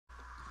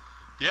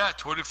Yeah,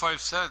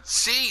 25 cents.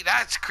 See,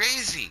 that's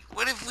crazy.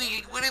 What if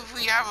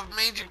we have a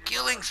major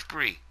killing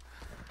spree?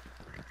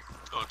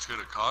 Oh, it's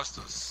gonna cost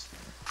us.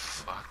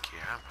 Fuck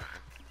yeah,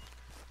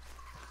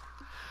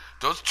 man.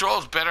 Those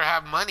trolls better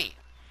have money.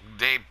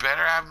 They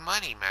better have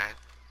money, man.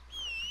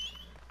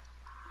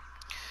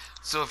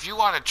 So if you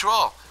want to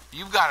troll,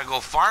 you've got to go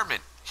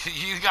farming.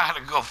 You got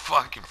to go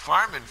fucking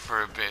farming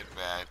for a bit,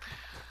 man.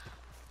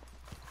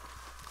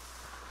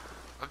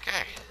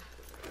 Okay.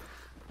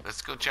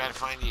 Let's go try to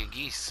find you a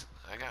geese.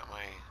 Yeah,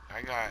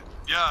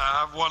 I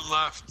have one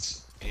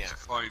left. Yeah,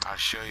 Fine. I'll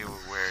show you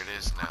where it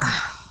is now.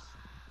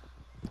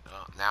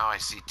 Oh, now I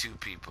see two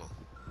people.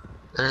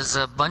 There's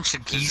a bunch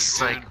of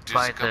geese like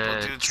by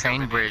the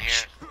train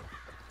bridge.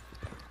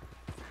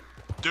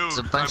 Dude, There's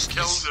a bunch I'm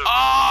killing them.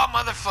 Oh,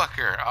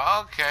 motherfucker.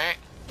 Okay.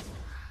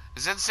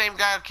 Is that the same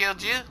guy who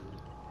killed you?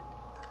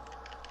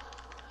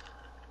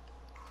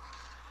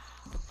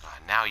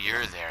 Now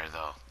you're there,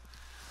 though.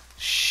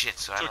 Shit,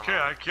 so I don't know. It's okay,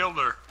 I killed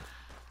her.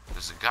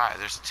 There's a guy.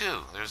 There's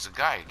two. There's a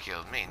guy who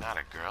killed me, not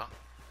a girl.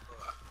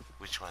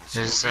 Which one's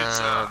There's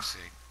a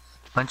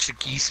bunch of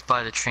geese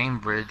by the train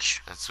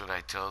bridge. That's what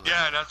I told them.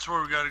 Yeah, that's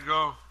where we gotta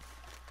go.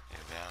 Yeah,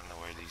 but I don't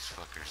know where these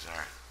fuckers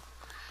are.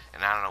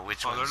 And I don't know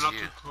which one's they're not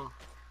you. too close.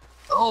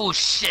 Oh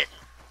shit!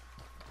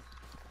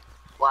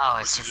 Wow,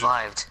 I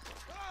survived.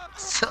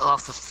 Fell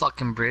off the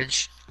fucking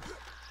bridge.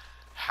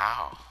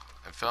 How?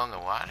 I fell in the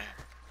water?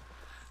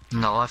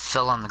 No, I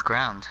fell on the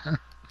ground.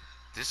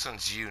 This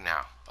one's you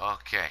now.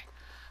 Okay.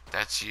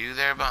 That's you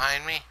there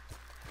behind me?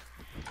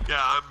 Yeah,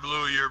 I'm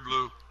blue, you're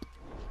blue.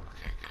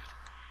 Okay, good.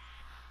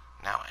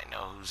 Now I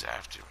know who's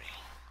after me.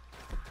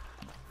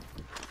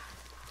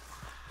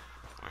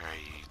 Where are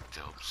you,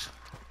 dopes?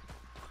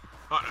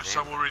 Oh, there's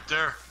someone right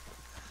there.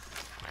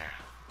 Where?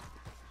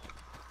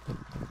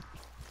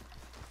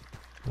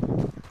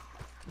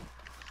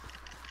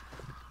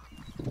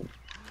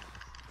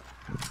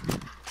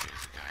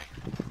 Here's the guy.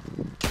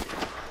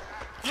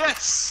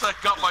 Yes, I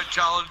got my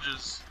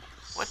challenges.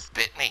 What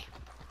bit me?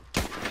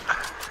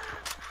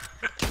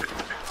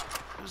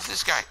 Who's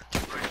this guy?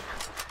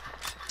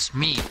 It's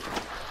me.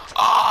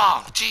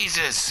 Oh,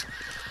 Jesus!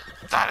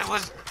 Thought it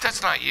was.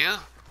 That's not you.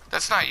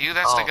 That's not you.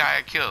 That's the guy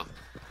I killed.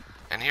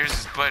 And here's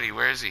his buddy.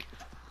 Where is he?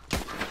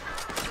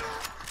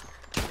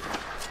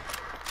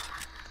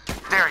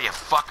 There, you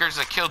fuckers!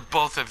 I killed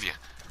both of you.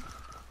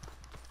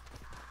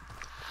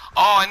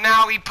 Oh, and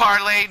now he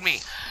parlayed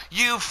me.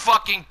 You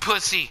fucking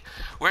pussy.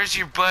 Where's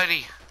your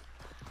buddy?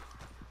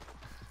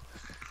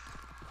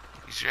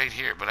 He's right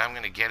here, but I'm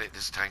gonna get it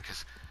this time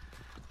because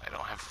I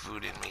don't have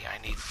food in me. I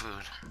need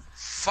food.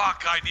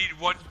 Fuck, I need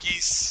one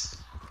geese.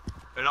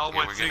 And all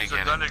my things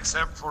are done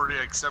except for the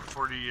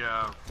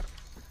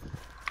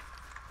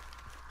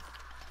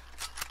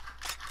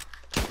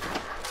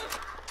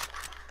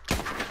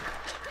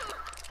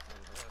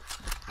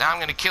Now I'm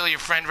gonna kill your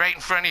friend right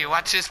in front of you.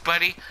 Watch this,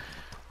 buddy.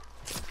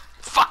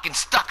 Fucking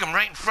stuck him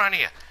right in front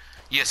of you.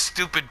 You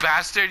stupid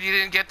bastard. You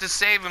didn't get to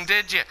save him,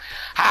 did you?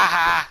 Ha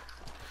ha.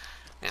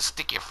 Just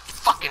stick your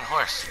fucking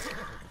horse.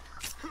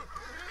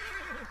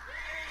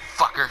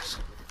 Fuckers.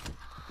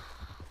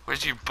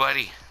 Where's your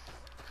buddy?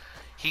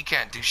 He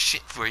can't do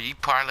shit for you. He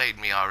parlayed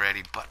me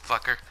already, butt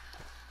fucker.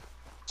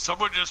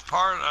 Someone just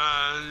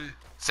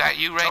Is that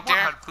you right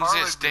there? Who's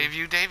this? Dave,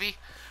 you, Davey?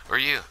 Or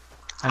you?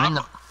 I'm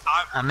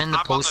in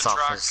the post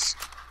office.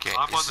 Okay,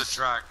 I'm on the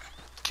track.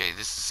 Okay,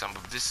 this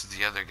is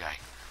the other guy.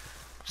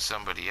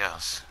 Somebody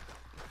else.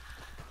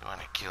 You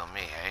wanna kill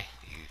me, eh?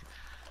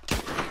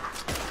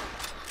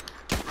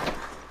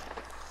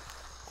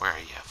 Where are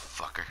you,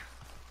 fucker?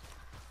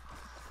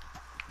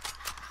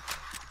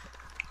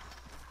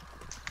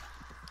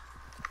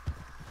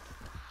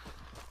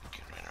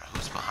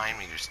 Who's behind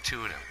me? There's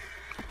two of them.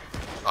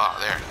 Oh,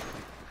 there.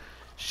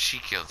 She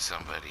killed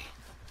somebody.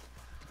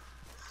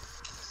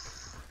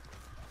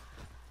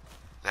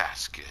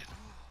 That's good.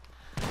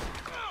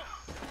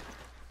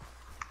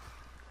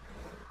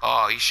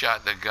 Oh, he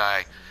shot the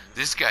guy.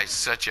 This guy's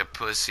such a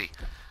pussy.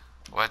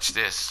 Watch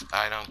this.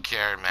 I don't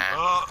care,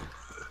 man.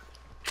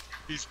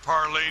 He's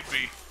parlayed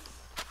me.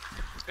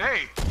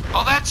 Hey.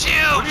 Oh, that's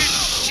you!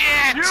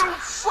 Shit! You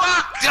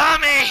fuck!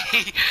 Dummy!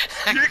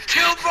 You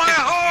killed my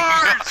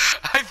horse!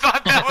 I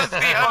thought that was the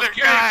other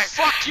guy.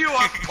 Fuck you,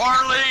 I'm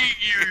parlaying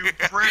you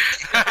prick.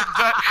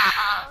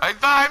 I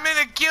thought I'm in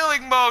a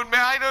killing mode,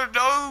 man. I don't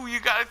know. You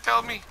gotta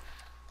tell me.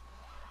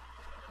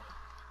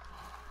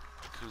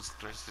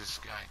 Where's this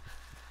guy?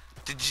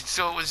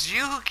 So it was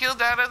you who killed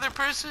that other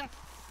person?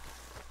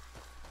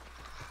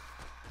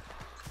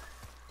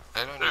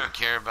 I don't even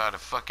care about a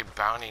fucking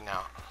bounty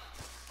now.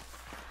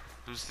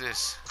 Who's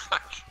this?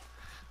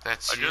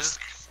 That's you?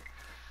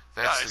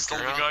 That's I stole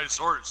the guy's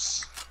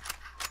horse.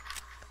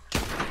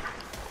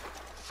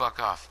 Fuck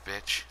off,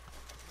 bitch.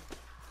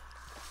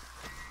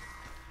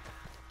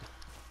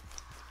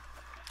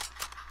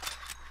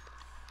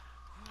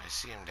 I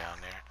see him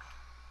down there.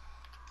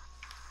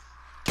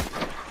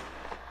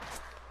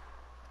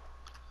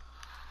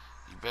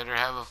 You better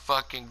have a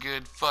fucking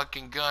good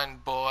fucking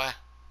gun, boy.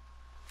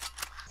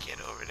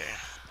 Get over there.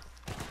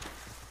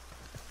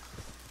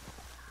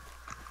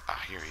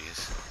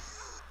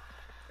 is.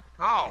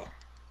 Oh,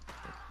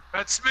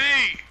 that's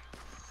me.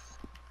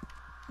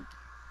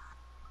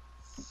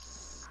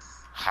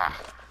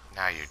 Ha!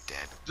 Now you're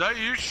dead. Is that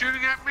you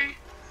shooting at me?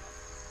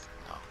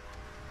 No.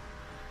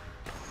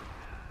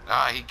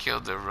 Ah, he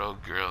killed the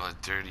rogue girl, a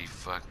dirty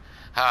fuck.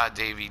 Ah,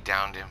 Davey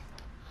downed him.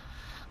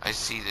 I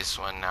see this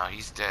one now.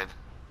 He's dead.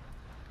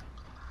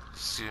 As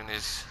soon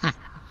as...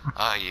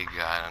 Oh, you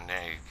got him.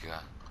 There you go.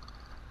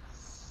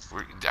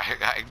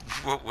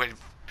 What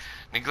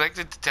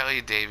neglected to tell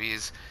you, Davey,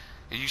 is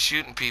if you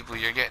shooting people,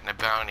 you're getting a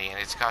bounty, and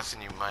it's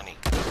costing you money.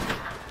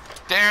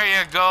 There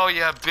you go,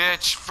 you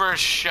bitch.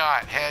 First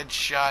shot,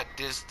 headshot,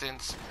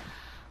 distance.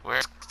 Where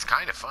it's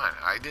kind of fun.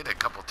 I did it a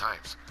couple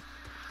times.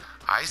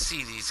 I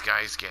see these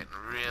guys getting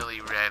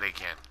really red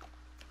again.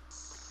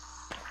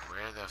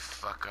 Where the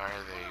fuck are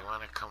they? You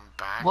want to come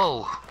back?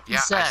 Whoa.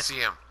 Yeah, that? I see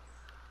him.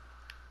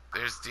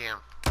 There's DM.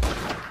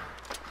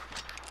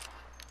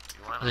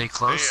 Are they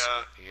close?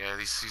 Hey, yeah,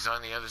 he's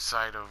on the other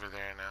side over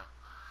there now.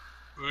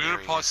 we're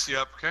gonna posse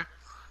up, okay?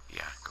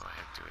 Yeah, go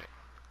ahead, do it.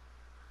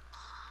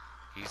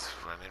 He's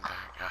running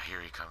back. Oh,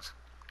 here he comes.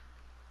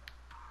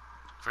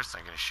 First,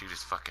 I'm gonna shoot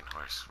his fucking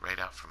horse right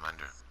out from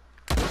under him.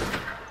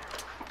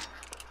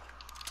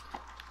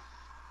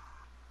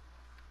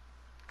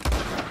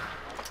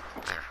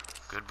 There.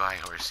 Goodbye,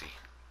 horsey.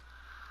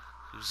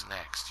 Who's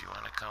next? You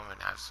wanna come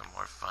and have some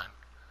more fun?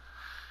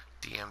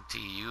 DMT,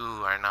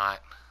 you are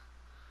not.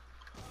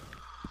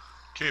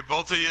 Okay,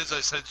 both of you,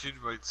 I sent you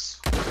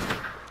invites.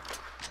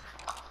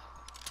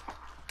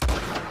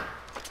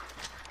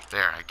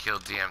 There, I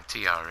killed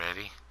DMT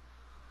already.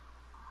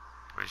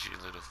 Where's your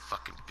little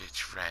fucking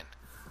bitch friend?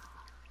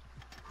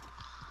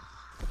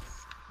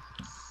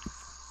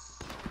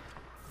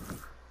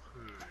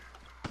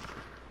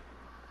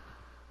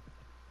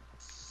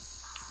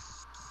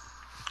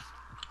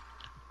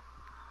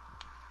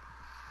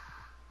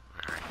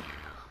 Where are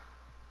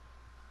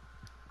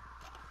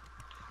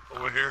you?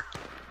 Over here.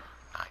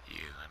 Not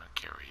you, I don't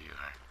care where you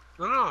are.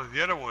 No,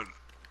 the other one.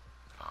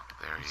 Oh,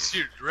 there he You is. see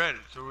it red,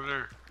 it's over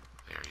there.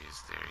 There he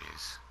is, there he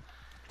is.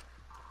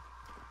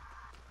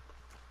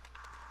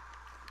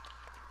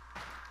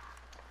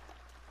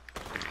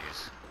 There he is.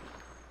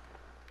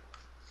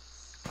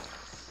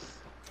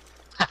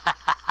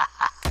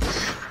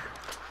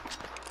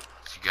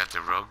 You got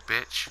the rogue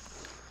bitch?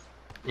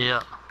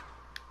 Yeah.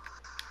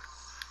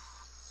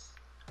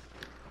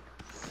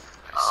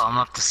 Oh, I'm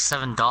up to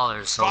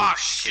 $7. So Fuck,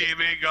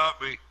 Jimmy got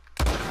me.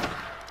 I'll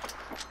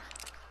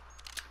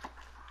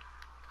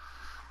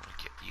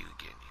get you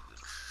again, you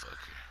little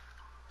fucker.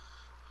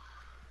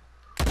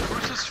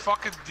 Where's this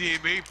fucking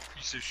DMA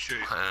piece of shit?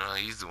 I don't know,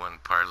 he's the one who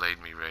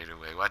parlayed me right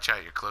away. Watch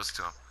out, you're close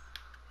to him.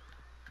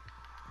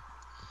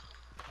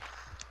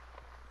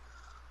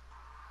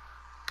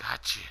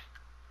 Gotcha.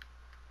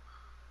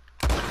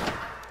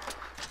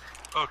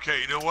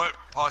 Okay, you know what?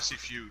 Posse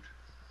feud.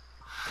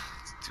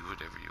 Let's do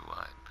whatever you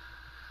want.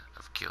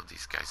 I've killed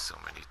these guys so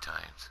many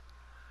times.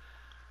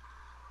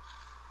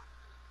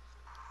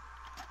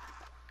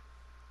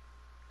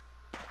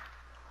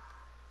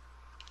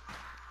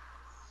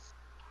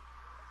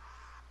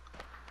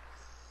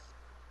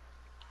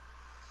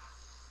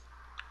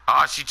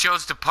 Oh, she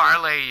chose to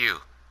parlay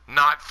you,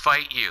 not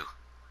fight you.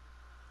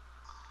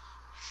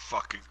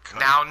 Fucking cunt.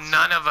 Now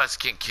none of us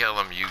can kill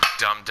him, you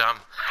dum-dum.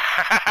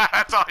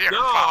 That's all your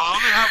No, fault. I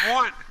only have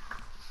one.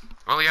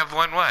 Only have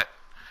one what?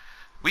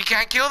 We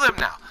can't kill them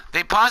now.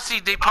 They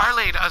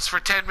parlayed us for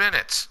 10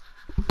 minutes.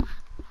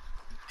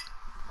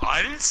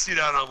 I didn't see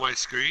that on my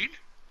screen.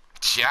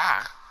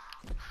 Yeah.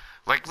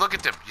 Like, look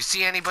at them. You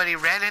see anybody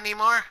red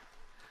anymore?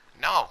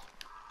 No.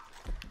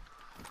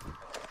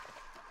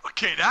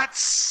 Okay, that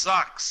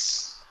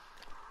sucks.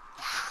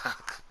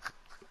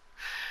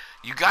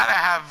 You gotta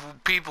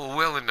have people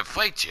willing to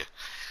fight you.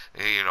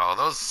 You know,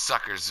 those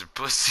suckers are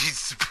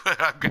pussies, but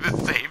I'm gonna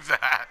save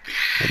that.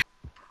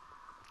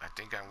 I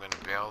think I'm gonna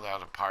bail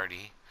out a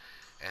party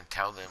and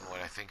tell them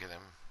what I think of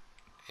them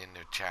in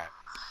their chat.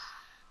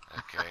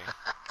 Okay.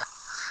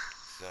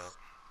 So,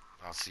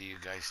 I'll see you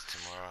guys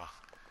tomorrow.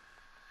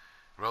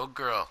 Rogue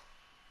girl.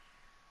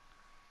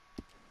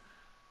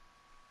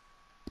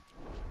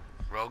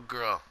 Rogue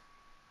girl.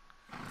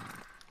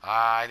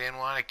 I didn't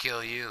want to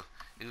kill you.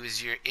 It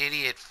was your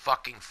idiot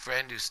fucking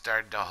friend who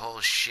started the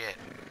whole shit.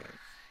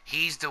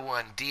 He's the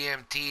one.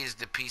 DMT is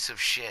the piece of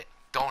shit.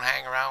 Don't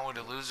hang around with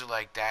a loser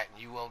like that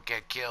and you won't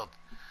get killed.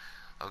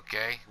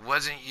 Okay? It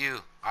wasn't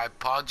you. I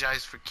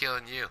apologize for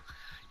killing you.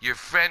 Your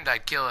friend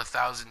I'd kill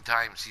 1,000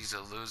 times. He's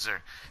a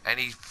loser. And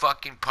he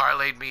fucking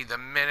parlayed me the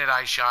minute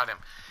I shot him.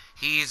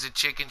 He's a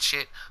chicken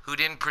shit who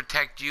didn't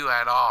protect you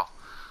at all.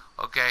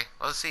 Okay?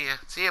 Well, see ya.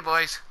 See ya,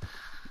 boys.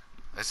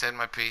 I said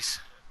my piece.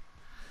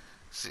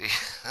 See